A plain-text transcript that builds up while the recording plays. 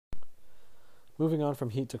Moving on from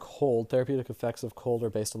heat to cold, therapeutic effects of cold are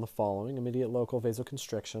based on the following: immediate local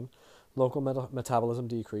vasoconstriction, local metabolism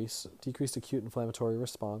decrease, decreased acute inflammatory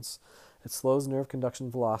response. It slows nerve conduction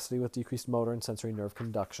velocity with decreased motor and sensory nerve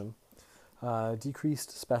conduction. Decreased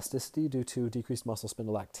spasticity due to decreased muscle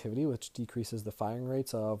spindle activity, which decreases the firing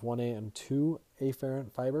rates of 1A and 2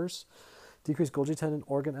 afferent fibers. Decreased Golgi tendon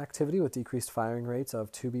organ activity with decreased firing rates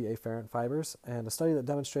of 2B afferent fibers. And a study that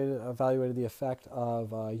evaluated the effect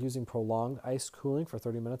of using prolonged ice cooling for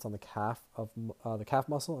 30 minutes on the calf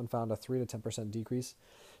muscle and found a 3 to 10% decrease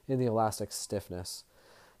in the elastic stiffness.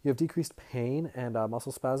 You have decreased pain and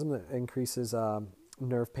muscle spasm that increases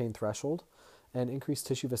nerve pain threshold, and increased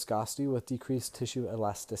tissue viscosity with decreased tissue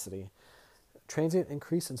elasticity. Transient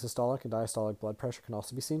increase in systolic and diastolic blood pressure can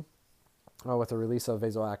also be seen with the release of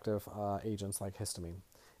vasoactive agents like histamine.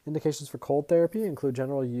 Indications for cold therapy include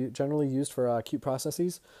generally used for acute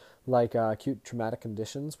processes like acute traumatic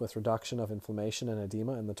conditions with reduction of inflammation and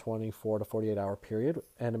edema in the 24 to 48 hour period,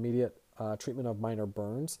 and immediate treatment of minor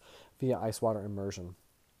burns via ice water immersion.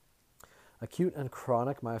 Acute and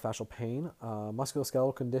chronic myofascial pain,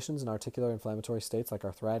 musculoskeletal conditions and articular inflammatory states like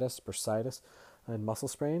arthritis, bursitis, and muscle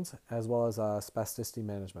sprains, as well as spasticity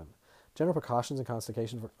management. General precautions and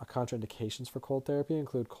contraindications for cold therapy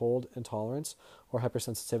include cold intolerance or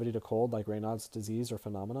hypersensitivity to cold, like Raynaud's disease or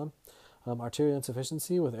phenomenon, arterial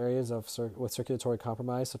insufficiency with areas with circulatory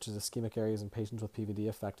compromise, such as ischemic areas in patients with PVD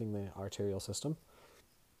affecting the arterial system,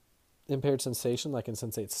 impaired sensation, like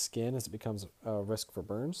insensate skin as it becomes a risk for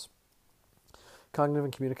burns, cognitive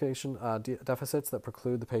and communication deficits that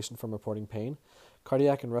preclude the patient from reporting pain,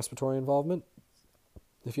 cardiac and respiratory involvement.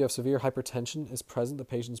 If you have severe hypertension is present, the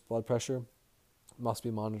patient's blood pressure must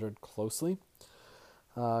be monitored closely.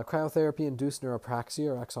 Cryotherapy-induced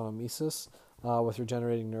neuropraxia or axonomesis with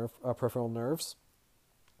regenerating peripheral nerves.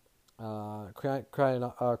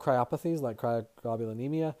 Cryopathies like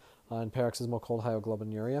cryoglobulinemia and paroxysmal cold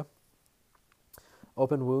hyoglobinuria.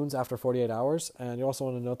 Open wounds after 48 hours. And you also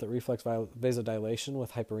want to note that reflex vasodilation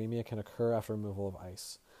with hyperemia can occur after removal of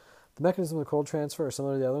ice. The mechanism of cold transfer are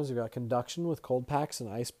similar to the others. You've got conduction with cold packs and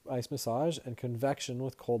ice massage, and convection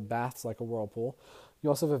with cold baths like a whirlpool. You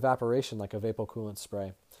also have evaporation like a vapocoolant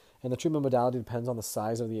spray. And the treatment modality depends on the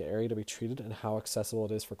size of the area to be treated and how accessible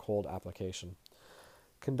it is for cold application.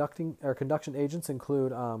 Conduction agents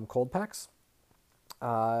include cold packs.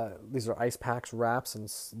 These are ice packs, wraps, and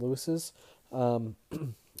sluices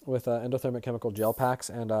with endothermic chemical gel packs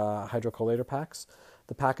and hydrocollator packs.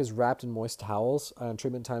 The pack is wrapped in moist towels, and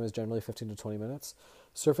treatment time is generally 15 to 20 minutes.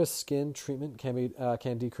 Surface skin treatment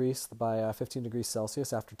can decrease by 15 degrees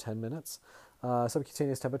Celsius after 10 minutes.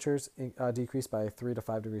 Subcutaneous temperatures decrease by 3 to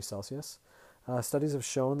 5 degrees Celsius. Studies have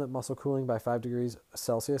shown that muscle cooling by 5 degrees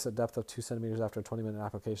Celsius at depth of 2 centimeters after a 20-minute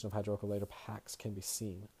application of hydrocollator packs can be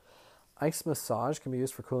seen. Ice massage can be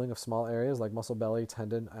used for cooling of small areas like muscle belly,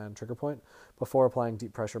 tendon, and trigger point before applying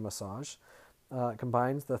deep pressure massage. It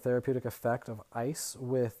combines the therapeutic effect of ice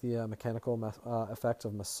with the mechanical effect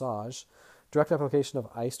of massage. Direct application of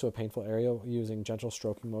ice to a painful area using gentle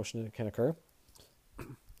stroking motion can occur.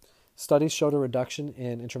 Studies showed a reduction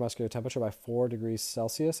in intramuscular temperature by 4 degrees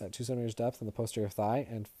Celsius at 2 centimeters depth in the posterior thigh,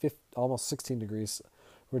 and almost 16 degrees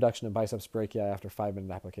reduction in biceps brachii after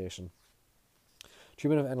 5-minute application.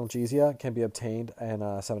 Treatment of analgesia can be obtained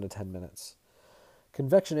in 7 to 10 minutes.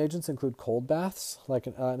 Convection agents include cold baths. Like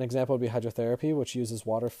an example would be hydrotherapy, which uses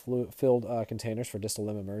water-filled containers for distal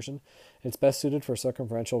limb immersion. It's best suited for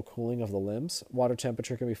circumferential cooling of the limbs. Water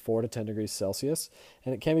temperature can be 4 to 10 degrees Celsius,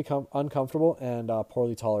 and it can become uncomfortable and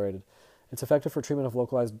poorly tolerated. It's effective for treatment of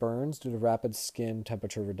localized burns due to rapid skin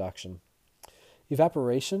temperature reduction.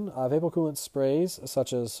 Evaporation. Vapocoolant sprays,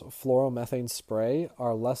 such as fluoromethane spray,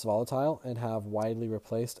 are less volatile and have widely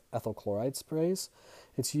replaced ethyl chloride sprays.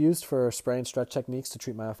 It's used for spray and stretch techniques to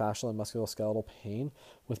treat myofascial and musculoskeletal pain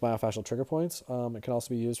with myofascial trigger points. It can also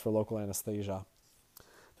be used for local anesthesia.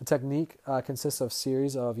 The technique consists of a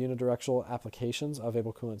series of unidirectional applications of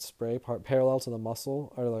vapocoolant spray parallel to the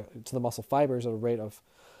muscle to the muscle fibers at a rate of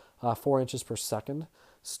 4 inches per second,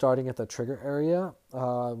 starting at the trigger area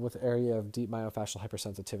with area of deep myofascial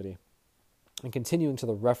hypersensitivity, and continuing to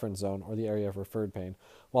the reference zone or the area of referred pain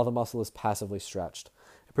while the muscle is passively stretched.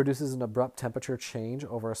 It produces an abrupt temperature change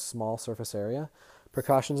over a small surface area.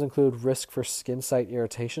 Precautions include risk for skin site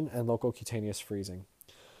irritation and local cutaneous freezing.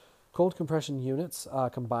 Cold compression units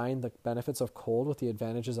combine the benefits of cold with the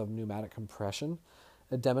advantages of pneumatic compression.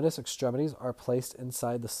 Edematous extremities are placed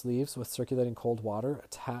inside the sleeves with circulating cold water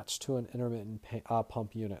attached to an intermittent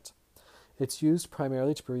pump unit. It's used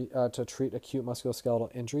primarily to treat acute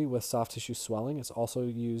musculoskeletal injury with soft tissue swelling. It's also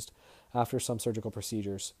used after some surgical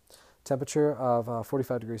procedures. Temperature of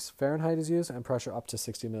 45 degrees Fahrenheit is used, and pressure up to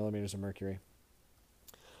 60 millimeters of mercury.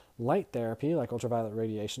 Light therapy, like ultraviolet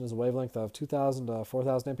radiation, is a wavelength of 2,000 to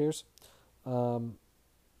 4,000 amperes.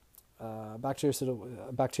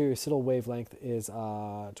 Bactericidal wavelength is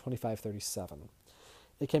 2537.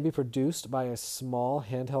 It can be produced by a small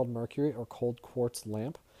handheld mercury or cold quartz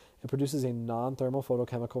lamp. It produces a non-thermal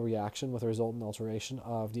photochemical reaction with a resultant alteration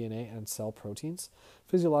of DNA and cell proteins.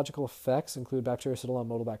 Physiological effects include bactericidal and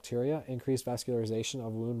motile bacteria, increased vascularization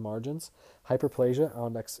of wound margins, hyperplasia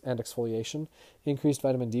and exfoliation, increased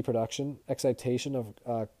vitamin D production, excitation of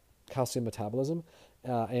calcium metabolism,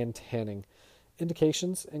 and tanning.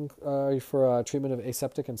 Indications for treatment of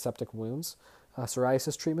aseptic and septic wounds.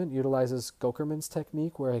 Psoriasis treatment utilizes Gokerman's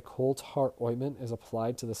technique, where a cold tar ointment is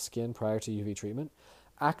applied to the skin prior to UV treatment.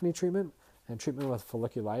 Acne treatment and treatment with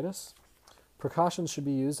folliculitis. Precautions should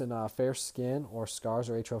be used in fair skin or scars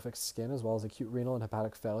or atrophic skin, as well as acute renal and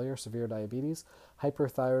hepatic failure, severe diabetes,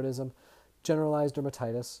 hyperthyroidism, generalized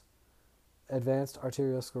dermatitis, advanced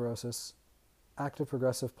arteriosclerosis, active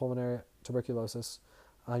progressive pulmonary tuberculosis.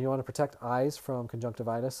 You want to protect eyes from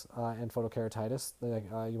conjunctivitis and photokeratitis.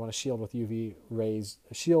 You want to shield with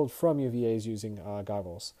shield from UVAs using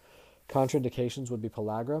goggles. Contraindications would be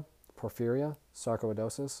pellagra, porphyria,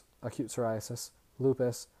 sarcoidosis, acute psoriasis,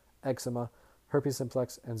 lupus, eczema, herpes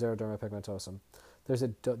simplex, and xeroderma pigmentosum.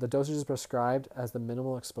 The dosage is prescribed as the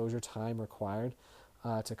minimal exposure time required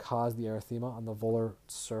to cause the erythema on the volar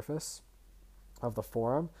surface of the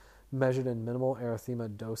forearm, measured in minimal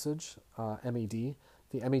erythema dosage, MED.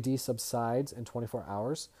 The MED subsides in 24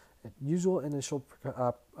 hours. Usual initial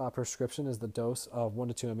prescription is the dose of 1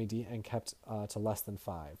 to 2 MED and kept to less than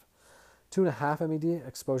 5. 2.5 MED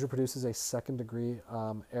exposure produces a second-degree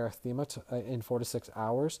erythema in 4 to 6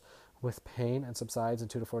 hours with pain and subsides in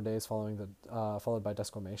 2 to 4 days followed by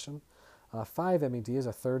desquamation. 5 MED is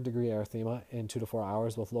a third-degree erythema in 2 to 4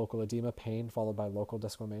 hours with local edema, pain, followed by local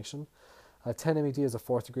desquamation. 10 MED is a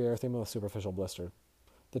fourth-degree erythema with superficial blister.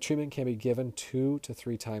 The treatment can be given 2 to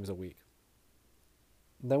 3 times a week.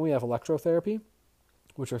 Then we have electrotherapy,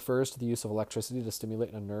 which refers to the use of electricity to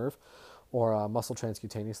stimulate a nerve or muscle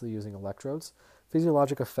transcutaneously using electrodes.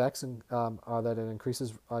 Physiologic effects are that it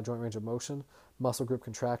increases joint range of motion, muscle group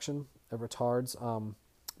contraction, it retards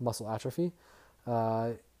muscle atrophy,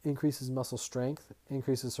 increases muscle strength,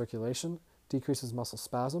 increases circulation, decreases muscle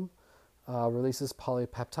spasm, releases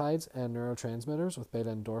polypeptides and neurotransmitters with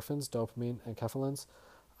beta endorphins, dopamine, and enkephalins,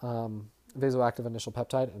 vasoactive initial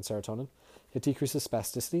peptide, and serotonin. It decreases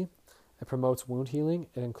spasticity. It promotes wound healing.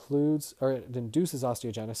 It induces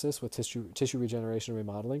osteogenesis with tissue regeneration and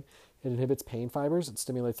remodeling. It inhibits pain fibers. It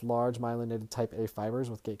stimulates large myelinated type A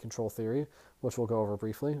fibers with gate control theory, which we'll go over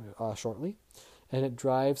briefly shortly. And it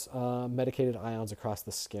drives medicated ions across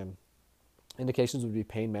the skin. Indications would be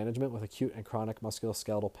pain management with acute and chronic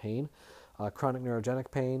musculoskeletal pain, chronic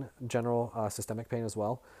neurogenic pain, general systemic pain as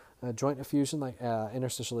well. Joint effusion like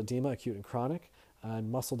interstitial edema, acute and chronic,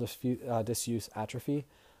 and muscle disuse atrophy,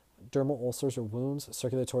 dermal ulcers or wounds,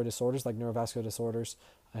 circulatory disorders like neurovascular disorders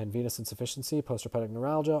and venous insufficiency, postherpetic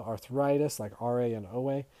neuralgia, arthritis like RA and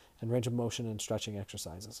OA, and range of motion and stretching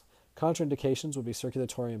exercises. Contraindications would be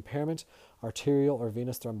circulatory impairment, arterial or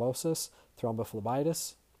venous thrombosis,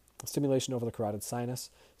 thrombophlebitis, stimulation over the carotid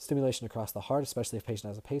sinus, stimulation across the heart, especially if the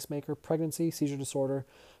patient has a pacemaker, pregnancy, seizure disorder,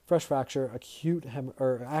 fresh fracture, acute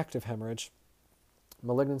or active hemorrhage,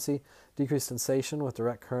 malignancy, decreased sensation with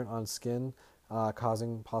direct current on skin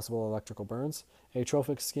causing possible electrical burns,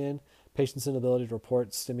 atrophic skin, patient's inability to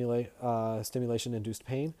report stimulation-induced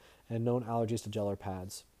pain, and known allergies to gel or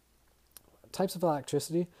pads. Types of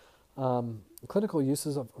electricity. Clinical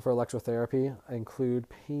uses for electrotherapy include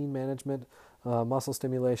pain management, muscle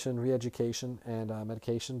stimulation, re-education, and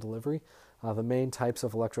medication delivery. The main types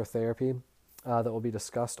of electrotherapy that will be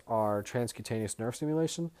discussed are transcutaneous nerve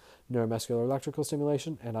stimulation, neuromuscular electrical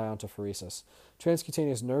stimulation, and iontophoresis.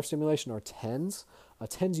 Transcutaneous nerve stimulation, or TENS. A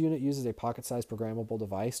TENS unit uses a pocket-sized programmable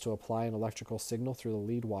device to apply an electrical signal through the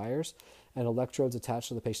lead wires and electrodes attached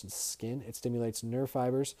to the patient's skin. It stimulates nerve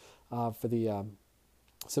fibers for the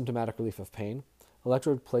symptomatic relief of pain.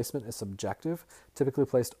 Electrode placement is subjective, typically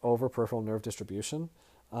placed over peripheral nerve distribution.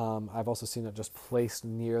 I've also seen it just placed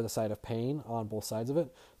near the site of pain on both sides of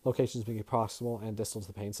it, locations being proximal and distal to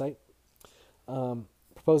the pain site.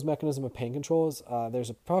 Proposed mechanism of pain control is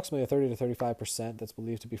there's approximately a 30 to 35% that's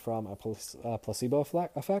believed to be from a placebo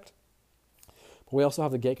effect. But we also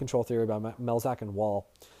have the gate control theory by Melzack and Wall.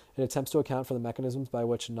 It attempts to account for the mechanisms by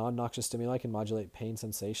which non-noxious stimuli can modulate pain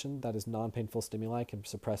sensation, that is, non-painful stimuli can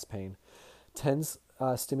suppress pain. TENS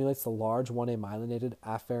stimulates the large 1A myelinated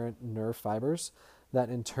afferent nerve fibers that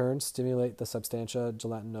in turn stimulate the substantia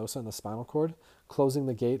gelatinosa in the spinal cord, closing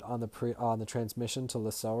the gate on the transmission to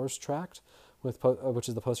Lasser's tract, which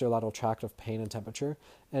is the posterior lateral tract of pain and temperature,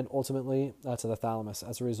 and ultimately to the thalamus.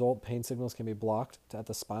 As a result, pain signals can be blocked at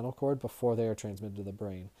the spinal cord before they are transmitted to the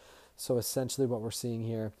brain. So essentially what we're seeing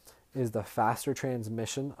here is the faster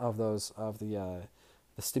transmission of the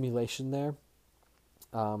stimulation there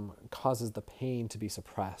causes the pain to be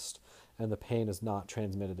suppressed, and the pain is not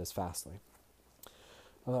transmitted as fastly.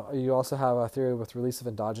 You also have a theory with release of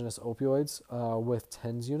endogenous opioids with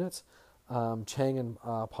TENS units. Chang and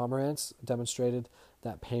Pomerantz demonstrated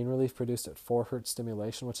that pain relief produced at 4 Hz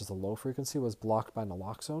stimulation, which is a low frequency, was blocked by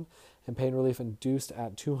naloxone, and pain relief induced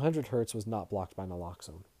at 200 Hz was not blocked by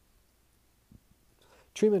naloxone.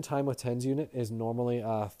 Treatment time with TENS unit is normally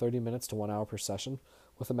 30 minutes to 1 hour per session,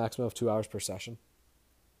 with a maximum of 2 hours per session,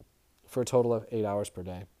 for a total of 8 hours per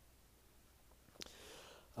day.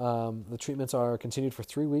 The treatments are continued for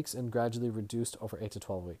 3 weeks and gradually reduced over 8 to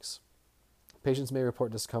 12 weeks. Patients may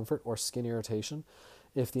report discomfort or skin irritation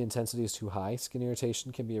if the intensity is too high. Skin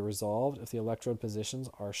irritation can be resolved if the electrode positions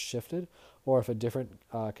are shifted or if a different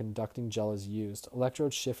conducting gel is used.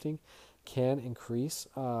 Electrode shifting can increase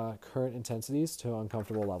current intensities to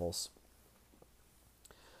uncomfortable levels.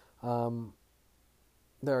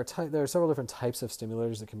 There are several different types of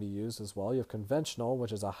stimulators that can be used as well. You have conventional,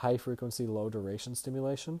 which is a high-frequency, low-duration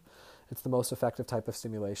stimulation. It's the most effective type of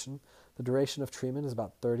stimulation. The duration of treatment is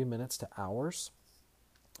about 30 minutes to hours.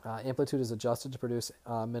 Amplitude is adjusted to produce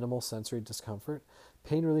minimal sensory discomfort.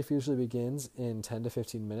 Pain relief usually begins in 10 to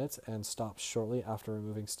 15 minutes and stops shortly after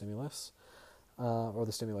removing stimulus or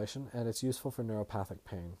the stimulation, and it's useful for neuropathic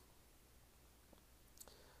pain.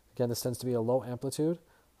 Again, this tends to be a low amplitude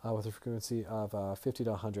with a frequency of 50 to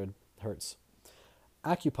 100 hertz.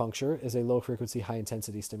 Acupuncture is a low-frequency,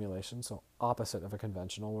 high-intensity stimulation, so opposite of a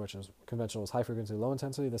conventional, which is conventional is high-frequency,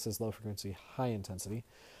 low-intensity. This is low-frequency, high-intensity.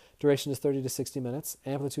 Duration is 30 to 60 minutes.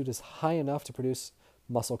 Amplitude is high enough to produce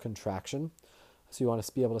muscle contraction, so you want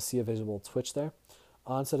to be able to see a visible twitch there.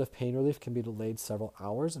 Onset of pain relief can be delayed several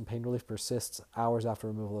hours, and pain relief persists hours after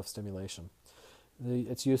removal of stimulation.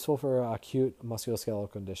 It's useful for acute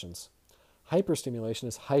musculoskeletal conditions. Hyperstimulation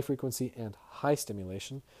is high frequency and high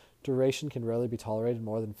stimulation. Duration can rarely be tolerated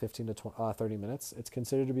more than 15 to 30 minutes. It's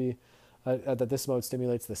considered to be that this mode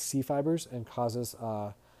stimulates the C fibers and causes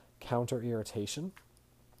counter irritation.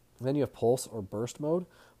 Then you have pulse or burst mode,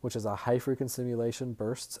 which is a high frequency stimulation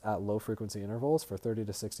bursts at low frequency intervals for 30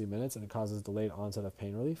 to 60 minutes, and it causes delayed onset of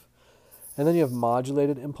pain relief. And then you have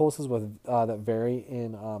modulated impulses that vary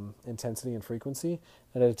in intensity and frequency,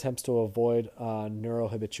 and it attempts to avoid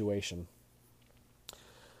neurohabituation.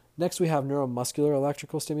 Next, we have neuromuscular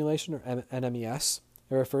electrical stimulation, or NMES.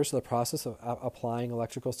 It refers to the process of applying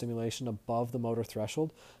electrical stimulation above the motor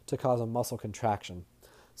threshold to cause a muscle contraction.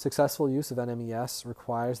 Successful use of NMES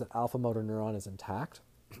requires that alpha motor neuron is intact.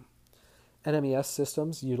 NMES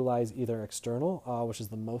systems utilize either external, which is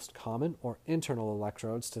the most common, or internal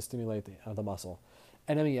electrodes to stimulate the muscle.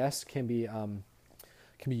 NMES can be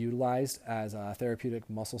utilized as therapeutic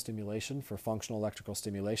muscle stimulation for functional electrical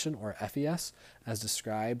stimulation, or FES, as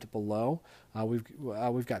described below.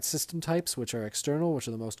 We've got system types, which are external, which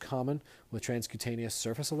are the most common, with transcutaneous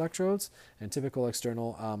surface electrodes, and typical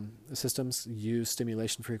external systems use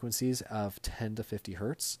stimulation frequencies of 10 to 50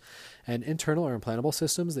 hertz, and internal or implantable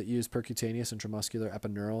systems that use percutaneous, intramuscular,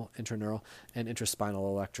 epidural, intraneural, and intraspinal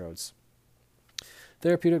electrodes.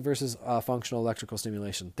 Therapeutic versus functional electrical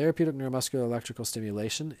stimulation. Therapeutic neuromuscular electrical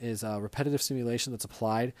stimulation is repetitive stimulation that's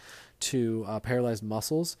applied to paralyzed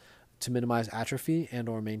muscles to minimize atrophy and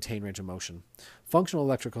or maintain range of motion. Functional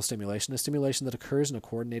electrical stimulation is stimulation that occurs in a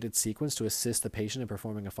coordinated sequence to assist the patient in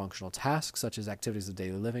performing a functional task, such as activities of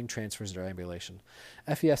daily living, transfers, or ambulation.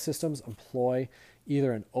 FES systems employ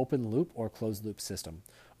either an open loop or closed loop system.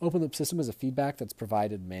 Open loop system is a feedback that's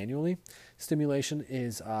provided manually. Stimulation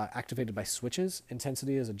is activated by switches.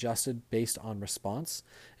 Intensity is adjusted based on response.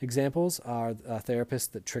 Examples are a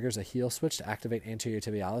therapist that triggers a heel switch to activate anterior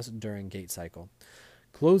tibialis during gait cycle.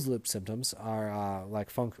 Closed loop symptoms are like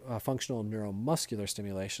functional neuromuscular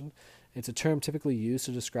stimulation. It's a term typically used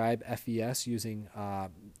to describe FES using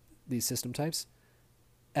these system types.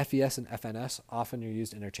 FES and FNS often are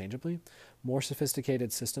used interchangeably. More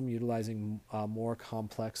sophisticated system utilizing more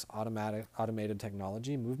complex automated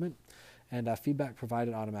technology movement, and feedback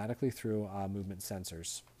provided automatically through movement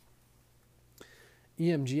sensors.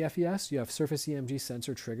 EMG FES, you have surface EMG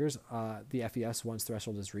sensor triggers the FES once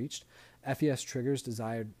threshold is reached. FES triggers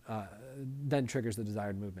then triggers the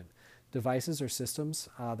desired movement. Devices or systems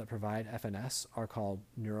that provide FNS are called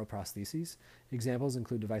neuroprostheses. Examples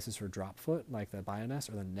include devices for drop foot, like the Bioness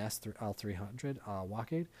or the Nest L300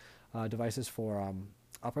 walk aid, devices for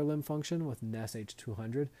upper limb function with Ness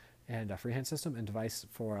H200 and a freehand system, and device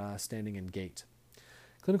for standing and gait.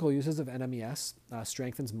 Clinical uses of NMES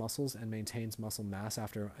strengthens muscles and maintains muscle mass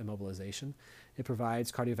after immobilization. It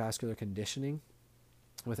provides cardiovascular conditioning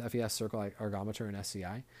with FES circle ergometer and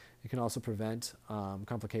SCI. It can also prevent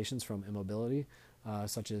complications from immobility,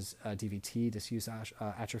 such as DVT, disuse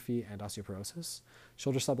atrophy, and osteoporosis.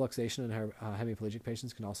 Shoulder subluxation in hemiplegic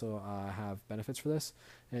patients can also have benefits for this.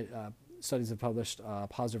 Studies have published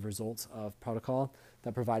positive results of protocol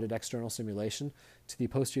that provided external stimulation to the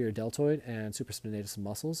posterior deltoid and supraspinatus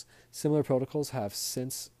muscles. Similar protocols have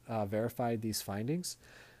since verified these findings.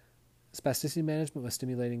 Spasticity management with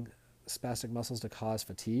stimulating spastic muscles to cause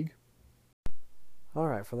fatigue. All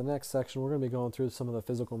right, for the next section, we're going to be going through some of the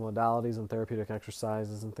physical modalities and therapeutic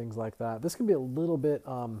exercises and things like that. This can be a little bit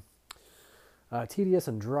tedious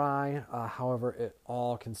and dry. However, it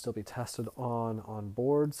all can still be tested on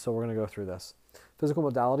boards, so we're going to go through this. Physical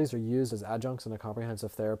modalities are used as adjuncts in a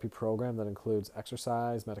comprehensive therapy program that includes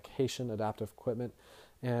exercise, medication, adaptive equipment,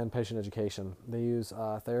 and patient education. They use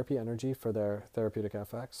therapy energy for their therapeutic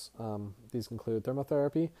effects. These include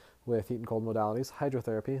thermotherapy with heat and cold modalities,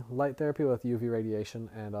 hydrotherapy, light therapy with UV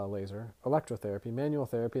radiation and laser, electrotherapy, manual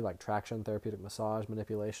therapy like traction, therapeutic massage,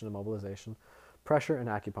 manipulation, immobilization, pressure, and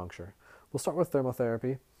acupuncture. We'll start with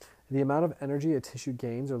thermotherapy. The amount of energy a tissue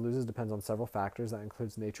gains or loses depends on several factors. That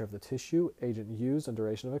includes the nature of the tissue, agent used, and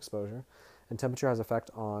duration of exposure. And temperature has effect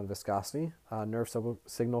on viscosity, nerve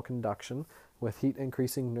signal conduction, with heat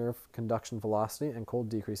increasing nerve conduction velocity and cold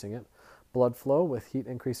decreasing it. Blood flow, with heat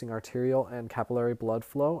increasing arterial and capillary blood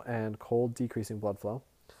flow and cold decreasing blood flow.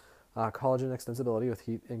 Collagen extensibility, with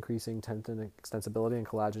heat increasing tendon extensibility and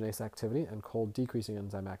collagenase activity and cold decreasing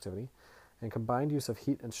enzyme activity. And combined use of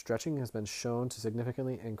heat and stretching has been shown to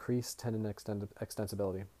significantly increase tendon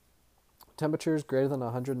extensibility. Temperatures greater than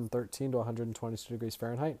 113 to 122 degrees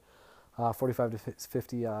Fahrenheit, 45 to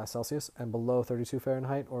 50 Celsius, and below 32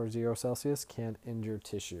 Fahrenheit or 0 Celsius can injure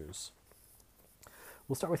tissues.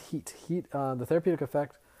 We'll start with heat. The therapeutic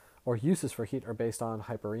effect or uses for heat are based on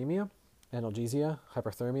hyperemia, analgesia,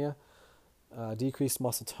 hyperthermia, decreased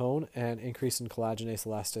muscle tone, and increase in collagenase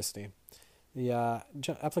elasticity. The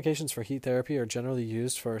applications for heat therapy are generally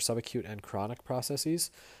used for subacute and chronic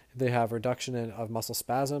processes. They have reduction of muscle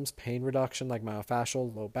spasms, pain reduction like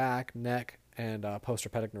myofascial, low back, neck, and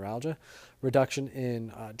post-herpetic neuralgia, reduction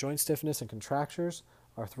in joint stiffness and contractures,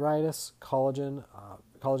 arthritis, collagen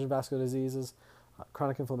vascular diseases,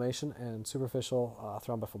 chronic inflammation, and superficial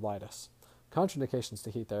thrombophlebitis. Contraindications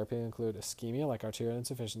to heat therapy include ischemia, like arterial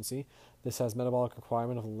insufficiency. This has metabolic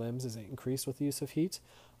requirement of limbs is increased with the use of heat.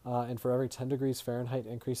 And for every 10 degrees Fahrenheit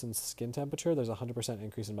increase in skin temperature, there's a 100%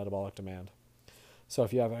 increase in metabolic demand. So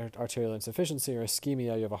if you have arterial insufficiency or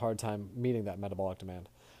ischemia, you have a hard time meeting that metabolic demand.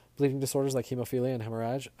 Bleeding disorders like hemophilia and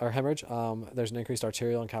hemorrhage, there's an increased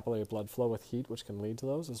arterial and capillary blood flow with heat, which can lead to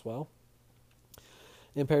those as well.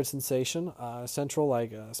 Impaired sensation, central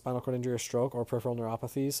like spinal cord injury or stroke or peripheral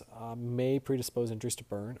neuropathies may predispose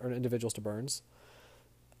individuals to burns.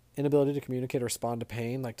 Inability to communicate or respond to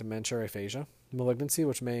pain like dementia or aphasia. Malignancy,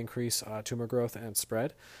 which may increase tumor growth and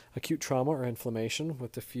spread. Acute trauma or inflammation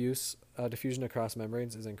with diffusion across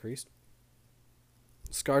membranes is increased.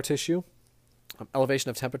 Scar tissue. Elevation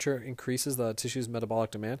of temperature increases the tissue's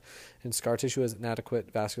metabolic demand, and scar tissue has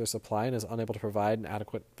inadequate vascular supply and is unable to provide an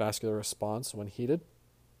adequate vascular response when heated,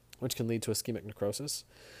 which can lead to ischemic necrosis.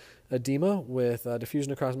 Edema with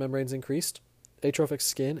diffusion across membranes increased. Atrophic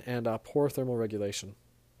skin and poor thermal regulation.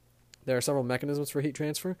 There are several mechanisms for heat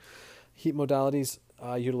transfer. Heat modalities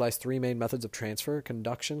utilize three main methods of transfer: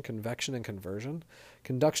 conduction, convection, and conversion.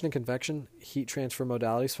 Conduction and convection heat transfer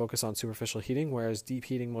modalities focus on superficial heating, whereas deep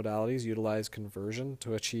heating modalities utilize conversion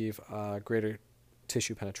to achieve greater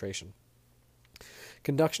tissue penetration.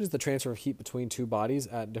 Conduction is the transfer of heat between two bodies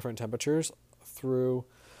at different temperatures through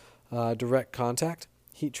direct contact.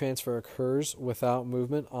 Heat transfer occurs without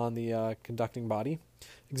movement on the conducting body.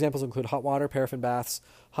 Examples include hot water, paraffin baths,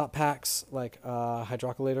 hot packs like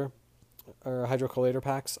hydrocollator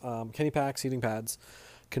packs, Kenny packs, heating pads.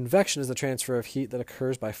 Convection is the transfer of heat that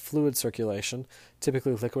occurs by fluid circulation,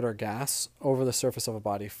 typically liquid or gas, over the surface of a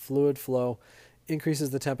body. Fluid flow increases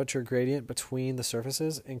the temperature gradient between the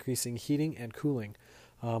surfaces, increasing heating and cooling.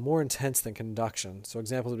 More intense than conduction. So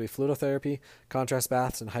examples would be fluidotherapy, contrast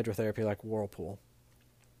baths, and hydrotherapy like whirlpool.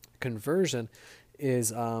 Conversion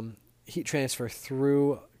is heat transfer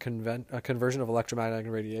through conversion of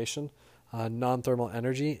electromagnetic radiation non-thermal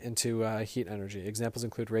energy into heat energy. Examples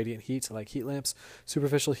include radiant heat, like heat lamps,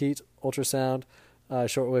 superficial heat, ultrasound,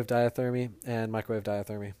 shortwave diathermy, and microwave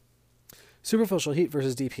diathermy. Superficial heat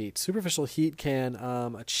versus deep heat. Superficial heat can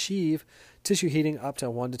achieve tissue heating up to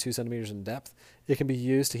 1 to 2 centimeters in depth. It can be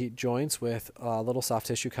used to heat joints with little soft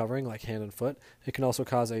tissue covering like hand and foot. It can also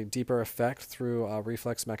cause a deeper effect through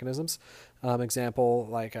reflex mechanisms. Example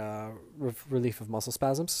like relief of muscle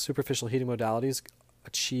spasms. Superficial heating modalities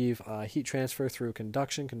achieve heat transfer through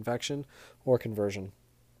conduction, convection, or conversion.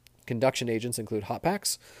 Conduction agents include hot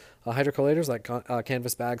packs, hydrocollators like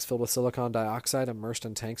canvas bags filled with silicon dioxide immersed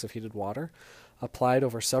in tanks of heated water, applied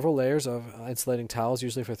over several layers of insulating towels,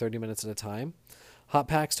 usually for 30 minutes at a time. Hot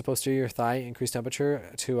packs to posterior thigh increase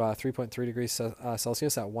temperature to 3.3 degrees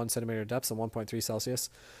Celsius at 1 centimeter depth and 1.3 Celsius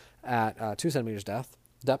at 2 centimeters depth.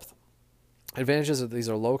 Advantages of these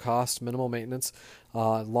are low cost, minimal maintenance,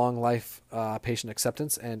 long life patient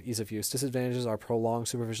acceptance, and ease of use. Disadvantages are prolonged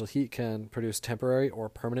superficial heat can produce temporary or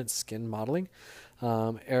permanent skin mottling.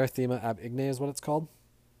 Erythema ab igne is what it's called.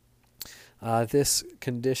 This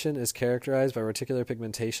condition is characterized by reticular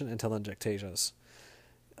pigmentation and telangiectasias.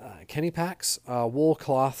 Kenny packs, wool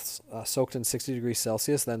cloths soaked in 60 degrees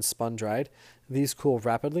Celsius, then spun dried. These cool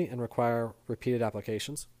rapidly and require repeated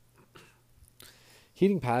applications.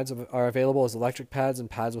 Heating pads are available as electric pads and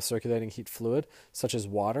pads with circulating heat fluid, such as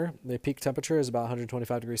water. The peak temperature is about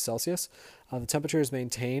 125 degrees Celsius. The temperature is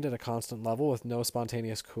maintained at a constant level with no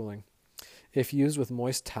spontaneous cooling. If used with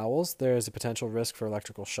moist towels, there is a potential risk for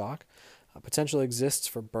electrical shock. Potential exists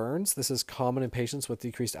for burns. This is common in patients with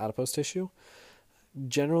decreased adipose tissue.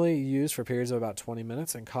 Generally used for periods of about 20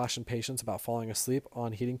 minutes, and caution patients about falling asleep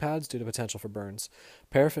on heating pads due to potential for burns.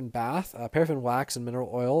 Paraffin bath, paraffin wax and mineral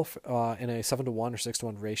oil in a 7-to-1 or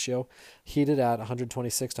 6-to-1 ratio, heated at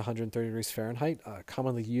 126 to 130 degrees Fahrenheit,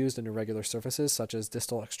 commonly used in irregular surfaces such as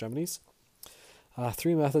distal extremities.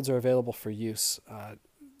 3 methods are available for use.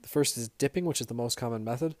 The first is dipping, which is the most common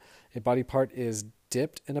method. A body part is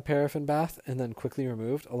dipped in a paraffin bath and then quickly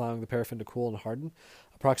removed, allowing the paraffin to cool and harden.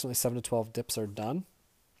 Approximately 7 to 12 dips are done,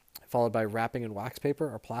 followed by wrapping in wax paper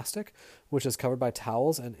or plastic, which is covered by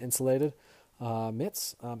towels and insulated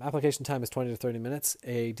mitts. Application time is 20 to 30 minutes.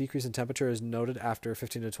 A decrease in temperature is noted after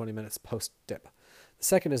 15 to 20 minutes post-dip. The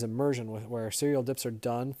second is immersion, where serial dips are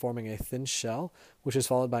done, forming a thin shell, which is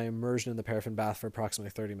followed by immersion in the paraffin bath for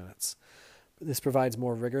approximately 30 minutes. This provides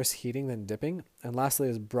more rigorous heating than dipping. And lastly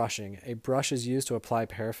is brushing. A brush is used to apply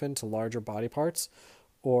paraffin to larger body parts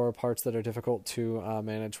or parts that are difficult to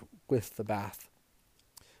manage with the bath,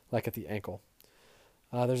 like at the ankle.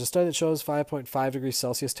 There's a study that shows 5.5 degrees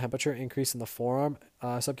Celsius temperature increase in the forearm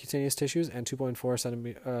subcutaneous tissues and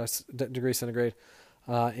 2.4 degrees centigrade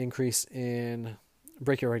increase in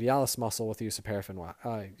brachioradialis muscle with the use of paraffin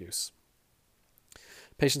use.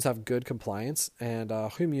 Patients have good compliance, and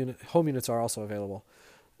home units are also available.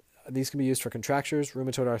 These can be used for contractures,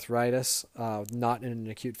 rheumatoid arthritis, not in an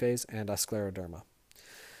acute phase, and scleroderma.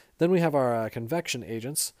 Then we have our convection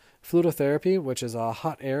agents. Fluidotherapy, which is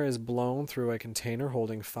hot air is blown through a container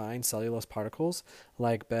holding fine cellulose particles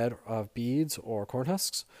like bed of beads or corn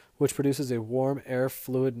husks, which produces a warm air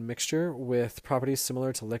fluid mixture with properties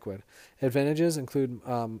similar to liquid. Advantages include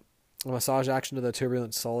a massage action to the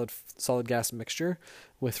turbulent solid gas mixture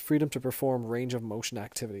with freedom to perform range of motion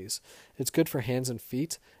activities. It's good for hands and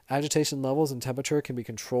feet. Agitation levels and temperature can be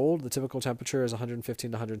controlled. The typical temperature is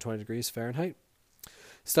 115 to 120 degrees Fahrenheit.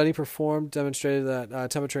 Study performed demonstrated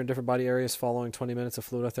that temperature in different body areas following 20 minutes of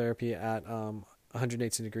fluidotherapy at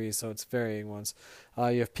 118 degrees, so it's varying ones.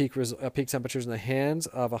 You have peak temperatures in the hands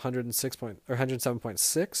of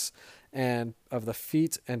 107.6, and of the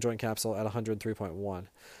feet and joint capsule at 103.1.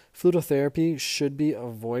 Fluidotherapy should be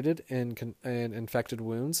avoided in infected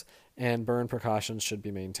wounds, and burn precautions should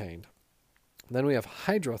be maintained. Then we have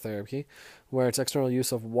hydrotherapy, where it's external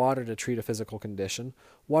use of water to treat a physical condition.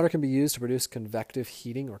 Water can be used to produce convective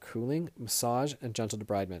heating or cooling, massage, and gentle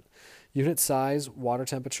debridement. Unit size, water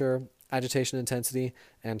temperature, agitation intensity,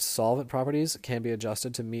 and solvent properties can be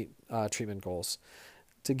adjusted to meet treatment goals.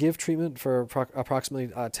 To give treatment for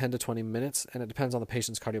approximately 10 to 20 minutes, and it depends on the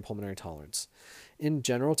patient's cardiopulmonary tolerance. In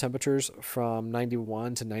general, temperatures from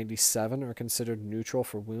 91 to 97 are considered neutral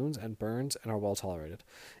for wounds and burns and are well tolerated.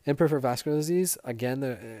 In peripheral vascular disease, again,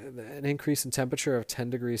 an increase in temperature of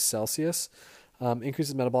 10 degrees Celsius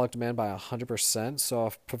increases metabolic demand by 100%. So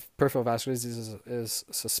if peripheral vascular disease is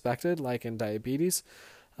suspected, like in diabetes,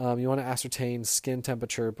 you want to ascertain skin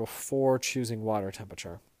temperature before choosing water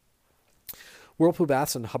temperature. Whirlpool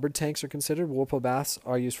baths and Hubbard tanks are considered. Whirlpool baths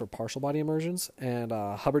are used for partial body immersions, and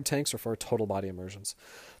Hubbard tanks are for total body immersions.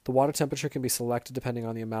 The water temperature can be selected depending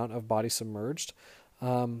on the amount of body submerged.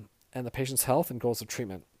 and the patient's health and goals of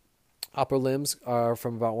treatment. Upper limbs are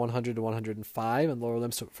from about 100 to 105, and lower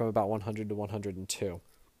limbs from about 100 to 102.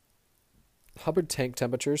 Hubbard tank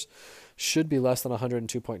temperatures should be less than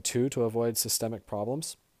 102.2 to avoid systemic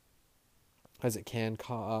problems, as it can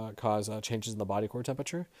cause changes in the body core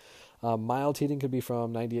temperature. Mild heating could be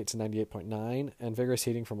from 98 to 98.9, and vigorous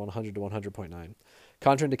heating from 100 to 100.9.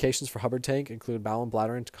 Contraindications for Hubbard tank include bowel and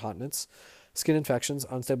bladder incontinence, skin infections,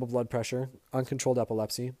 unstable blood pressure, uncontrolled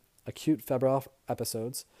epilepsy, acute febrile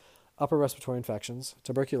episodes, upper respiratory infections,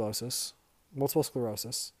 tuberculosis, multiple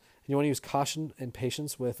sclerosis. And you want to use caution in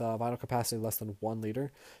patients with vital capacity less than 1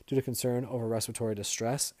 liter due to concern over respiratory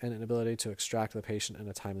distress and inability to extract the patient in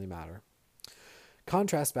a timely manner.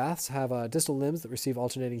 Contrast baths have distal limbs that receive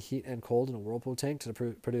alternating heat and cold in a whirlpool tank to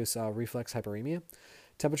produce reflex hyperemia.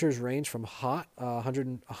 Temperatures range from hot,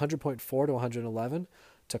 100.4 to 111,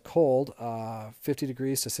 to cold, 50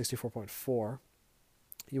 degrees to 64.4.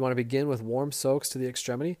 You want to begin with warm soaks to the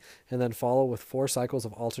extremity and then follow with 4 cycles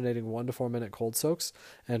of alternating 1 to 4 minute cold soaks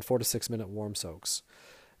and 4 to 6 minute warm soaks.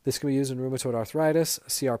 This can be used in rheumatoid arthritis,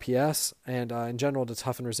 CRPS, and in general to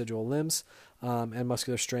toughen residual limbs and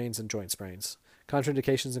muscular strains and joint sprains.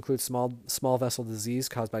 Contraindications include small vessel disease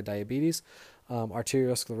caused by diabetes,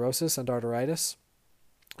 arteriosclerotic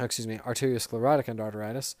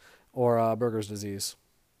endarteritis, or Berger's disease.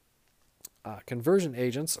 Conversion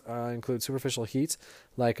agents include superficial heat,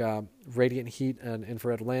 like radiant heat and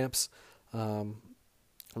infrared lamps.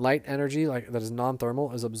 Light energy, that is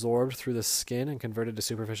non-thermal, is absorbed through the skin and converted to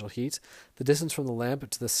superficial heat. The distance from the lamp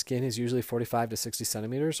to the skin is usually 45 to 60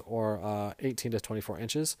 centimeters, or 18 to 24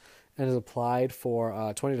 inches, and is applied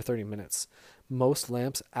for 20 to 30 minutes. Most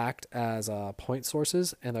lamps act as point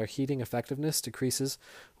sources, and their heating effectiveness decreases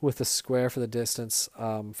with the square for the distance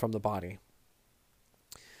from the body.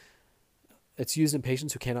 It's used in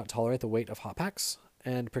patients who cannot tolerate the weight of hot packs.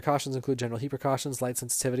 And precautions include general heat precautions, light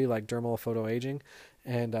sensitivity like dermal photoaging,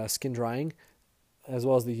 and skin drying, as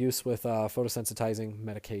well as the use with photosensitizing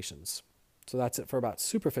medications. So that's it for about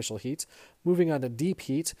superficial heat. Moving on to deep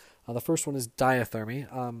heat, the first one is diathermy.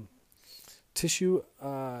 Tissue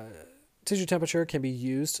temperature can be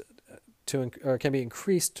used can be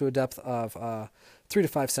increased to a depth of 3 to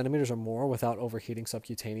 5 centimeters or more without overheating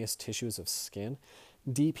subcutaneous tissues of skin.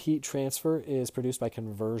 Deep heat transfer is produced by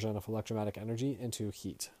conversion of electromagnetic energy into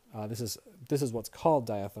heat. This is what's called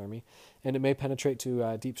diathermy, and it may penetrate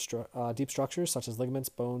to deep structures such as ligaments,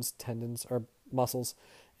 bones, tendons, or muscles,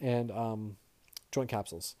 and joint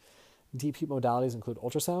capsules. Deep heat modalities include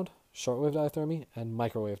ultrasound, shortwave diathermy, and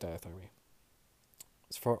microwave diathermy.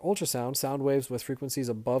 For ultrasound, sound waves with frequencies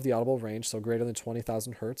above the audible range, so greater than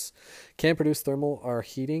 20,000 hertz, can produce thermal or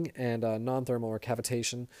heating and non-thermal or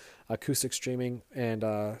cavitation, acoustic streaming, and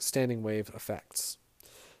standing wave effects.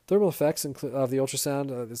 Thermal effects of the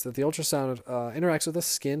ultrasound is that the ultrasound interacts with the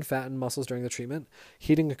skin, fat, and muscles during the treatment.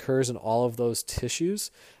 Heating occurs in all of those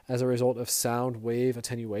tissues as a result of sound wave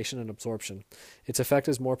attenuation and absorption. Its effect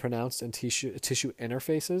is more pronounced in tissue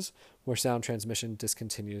interfaces where sound transmission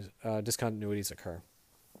discontinuities occur.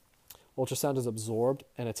 Ultrasound is absorbed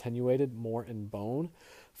and attenuated more in bone,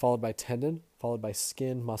 followed by tendon, followed by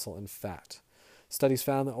skin, muscle, and fat. Studies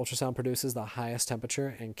found that ultrasound produces the highest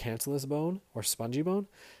temperature in cancellous bone or spongy bone,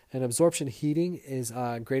 and absorption heating is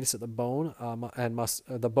greatest at the bone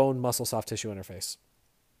the bone-muscle soft tissue interface.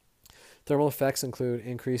 Thermal effects include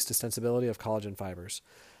increased distensibility of collagen fibers.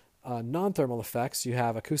 Non-thermal effects, you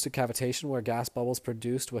have acoustic cavitation, where gas bubbles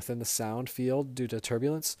produced within the sound field due to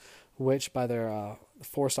turbulence, which by their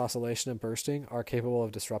forced oscillation and bursting are capable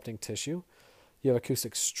of disrupting tissue. You have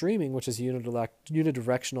acoustic streaming, which is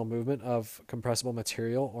unidirectional movement of compressible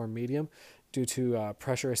material or medium due to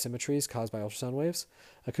pressure asymmetries caused by ultrasound waves.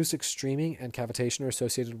 Acoustic streaming and cavitation are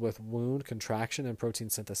associated with wound contraction and protein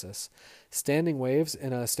synthesis. Standing waves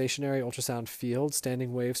in a stationary ultrasound field,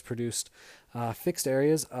 standing waves produced fixed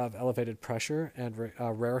areas of elevated pressure and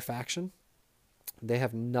rarefaction. They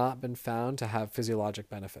have not been found to have physiologic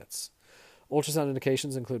benefits. Ultrasound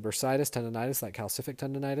indications include bursitis, tendonitis like calcific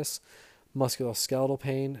tendonitis, musculoskeletal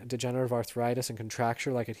pain, degenerative arthritis and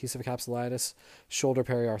contracture like adhesive capsulitis, shoulder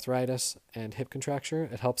periarthritis, and hip contracture.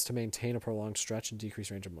 It helps to maintain a prolonged stretch and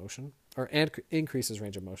decrease range of motion, and increases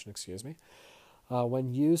range of motion,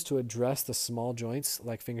 when used to address the small joints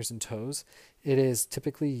like fingers and toes, it is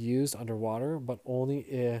typically used underwater, but only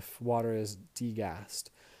if water is degassed.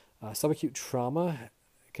 Subacute trauma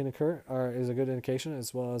can occur, or is a good indication,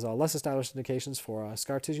 as well as less established indications for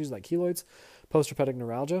scar tissues like keloids, postherpetic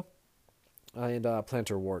neuralgia, and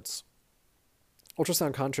plantar warts.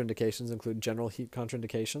 Ultrasound contraindications include general heat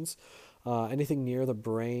contraindications, anything near the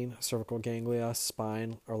brain, cervical ganglia,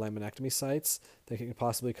 spine, or laminectomy sites that can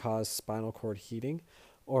possibly cause spinal cord heating,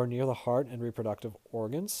 or near the heart and reproductive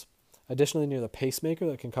organs. Additionally, near the pacemaker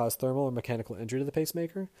that can cause thermal or mechanical injury to the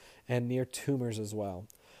pacemaker, and near tumors as well.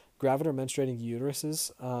 Gravid or menstruating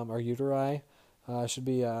uteruses or uteri should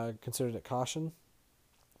be considered at caution.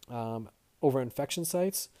 Over infection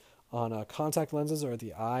sites, on contact lenses or at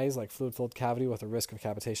the eyes, like fluid-filled cavity with a risk of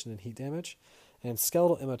cavitation and heat damage. And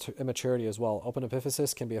skeletal immaturity as well. Open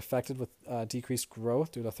epiphysis can be affected with decreased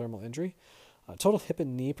growth due to thermal injury. Total hip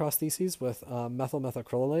and knee prostheses with methyl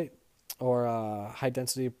methacrylate or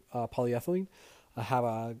high-density polyethylene have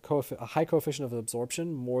a high coefficient of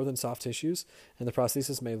absorption, more than soft tissues, and the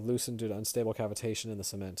prosthesis may loosen due to unstable cavitation in the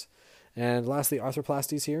cement. And lastly,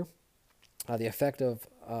 arthroplasties here. The effect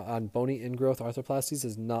on bony ingrowth arthroplasties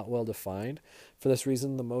is not well defined. For this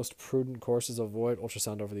reason, the most prudent course is avoid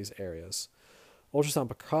ultrasound over these areas. Ultrasound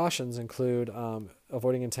precautions include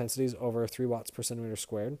avoiding intensities over 3 watts per centimeter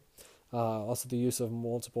squared. Also, the use of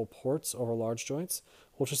multiple ports over large joints.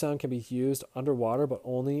 Ultrasound can be used underwater, but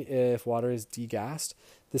only if water is degassed.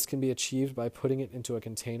 This can be achieved by putting it into a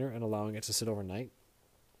container and allowing it to sit overnight.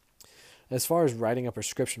 As far as writing a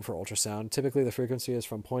prescription for ultrasound, typically the frequency is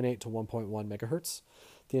from 0.8 to 1.1 megahertz.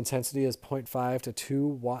 The intensity is 0.5 to 2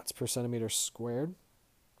 watts per centimeter squared.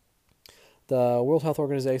 The World Health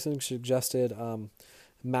Organization suggested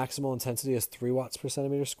maximal intensity is 3 watts per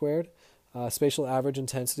centimeter squared. Spatial average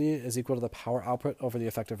intensity is equal to the power output over the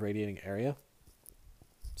effective radiating area.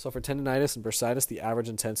 So for tendinitis and bursitis, the average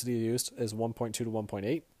intensity used is 1.2 to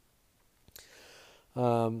 1.8.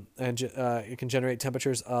 It can generate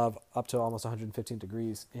temperatures of up to almost 115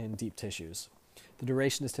 degrees in deep tissues. The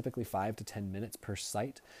duration is typically 5 to 10 minutes per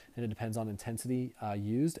site, and it depends on intensity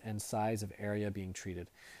used and size of area being treated.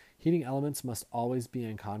 Heating elements must always be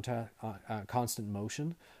in constant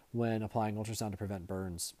motion when applying ultrasound to prevent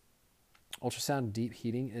burns. Ultrasound deep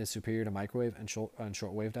heating is superior to microwave and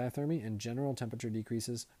shortwave diathermy, and general temperature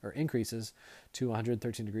increases to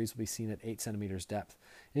 113 degrees will be seen at 8 centimeters depth.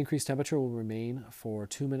 Increased temperature will remain for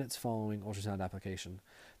 2 minutes following ultrasound application.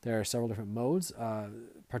 There are several different modes,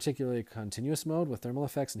 particularly continuous mode with thermal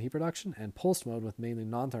effects and heat production, and pulsed mode with mainly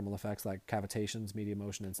non-thermal effects like cavitations, medium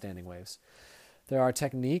motion, and standing waves. There are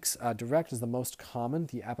techniques. Direct is the most common.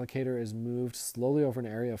 The applicator is moved slowly over an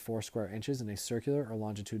area of 4 square inches in a circular or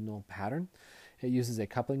longitudinal pattern. It uses a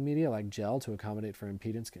coupling media like gel to accommodate for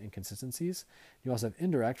impedance inconsistencies. You also have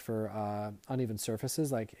indirect for uneven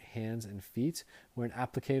surfaces like hands and feet, where an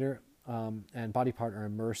applicator and body part are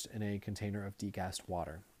immersed in a container of degassed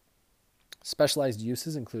water. Specialized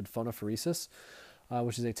uses include phonophoresis,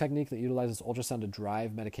 which is a technique that utilizes ultrasound to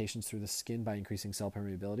drive medications through the skin by increasing cell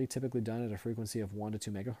permeability, typically done at a frequency of 1 to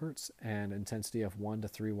 2 megahertz and intensity of 1 to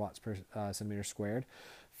 3 watts per centimeter squared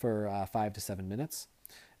for 5 to 7 minutes.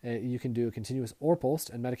 You can do continuous or pulsed,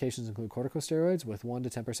 and medications include corticosteroids with 1 to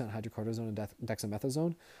 10% hydrocortisone and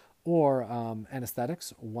dexamethasone, or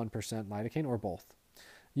anesthetics, 1% lidocaine, or both.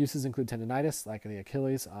 Uses include tendinitis, like the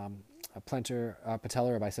Achilles, patellar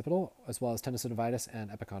or bicipital, as well as tenosynovitis and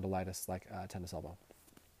epicondylitis, like tennis elbow.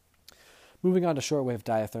 Moving on to shortwave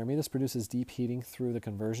diathermy, this produces deep heating through the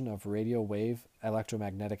conversion of radio wave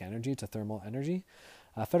electromagnetic energy to thermal energy.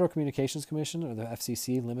 Federal Communications Commission, or the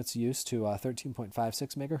FCC, limits use to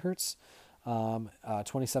 13.56 megahertz,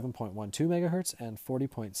 27.12 megahertz, and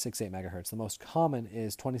 40.68 megahertz. The most common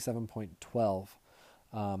is 27.12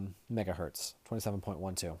 megahertz,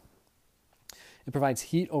 27.12. It provides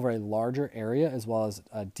heat over a larger area as well as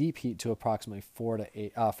deep heat to approximately 4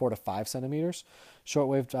 to 5 centimeters.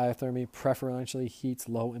 Shortwave diathermy preferentially heats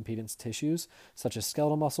low impedance tissues such as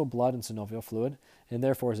skeletal muscle, blood, and synovial fluid, and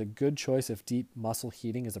therefore is a good choice if deep muscle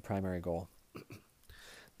heating is the primary goal.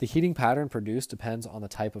 The heating pattern produced depends on the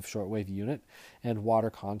type of shortwave unit and water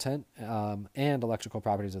content and electrical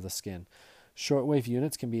properties of the skin. Shortwave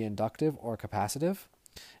units can be inductive or capacitive.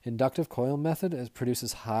 Inductive coil method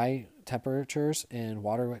produces high temperatures in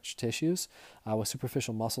water-rich tissues with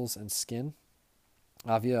superficial muscles and skin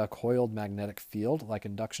via a coiled magnetic field like